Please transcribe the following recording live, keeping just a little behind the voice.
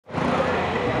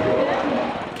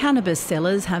Cannabis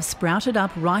sellers have sprouted up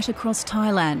right across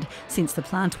Thailand since the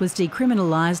plant was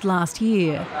decriminalised last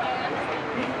year.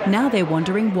 Now they're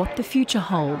wondering what the future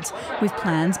holds, with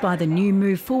plans by the new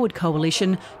Move Forward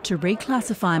coalition to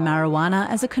reclassify marijuana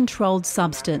as a controlled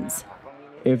substance.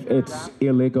 If it's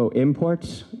illegal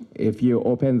imports, if you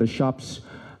open the shops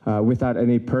without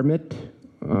any permit,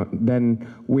 then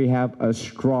we have a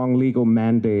strong legal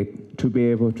mandate to be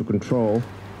able to control.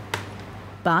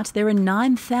 But there are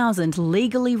 9,000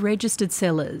 legally registered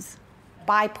sellers.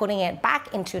 By putting it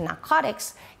back into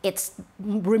narcotics, it's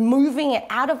removing it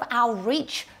out of our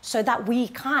reach so that we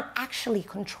can't actually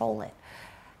control it.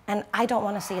 And I don't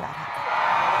want to see that happen.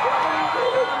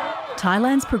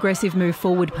 Thailand's Progressive Move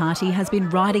Forward party has been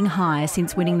riding high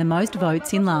since winning the most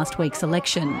votes in last week's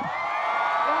election.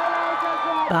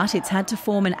 But it's had to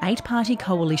form an 8-party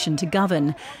coalition to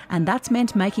govern, and that's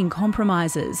meant making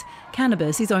compromises.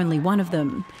 Cannabis is only one of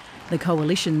them. The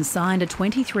coalition signed a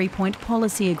 23-point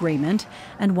policy agreement,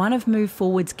 and one of Move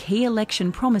Forward's key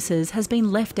election promises has been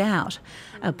left out,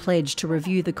 a pledge to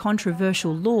review the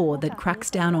controversial law that cracks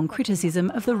down on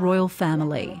criticism of the royal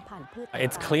family.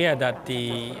 It's clear that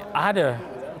the other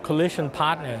coalition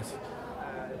partners,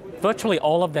 virtually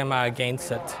all of them are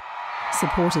against it.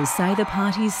 Supporters say the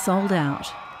party's sold out.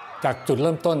 Right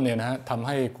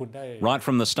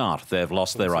from the start, they've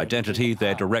lost their identity,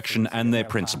 their direction and their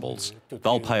principles.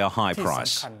 They'll pay a high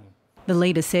price. The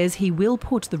leader says he will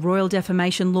put the royal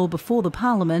defamation law before the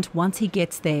parliament once he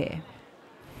gets there.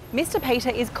 Mr Peter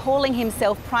is calling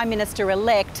himself Prime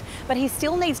Minister-elect, but he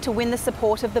still needs to win the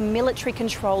support of the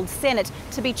military-controlled Senate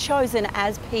to be chosen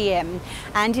as PM.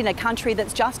 And in a country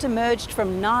that's just emerged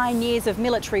from 9 years of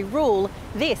military rule,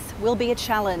 this will be a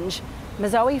challenge.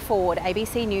 Mazoe Ford,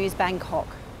 ABC News, Bangkok.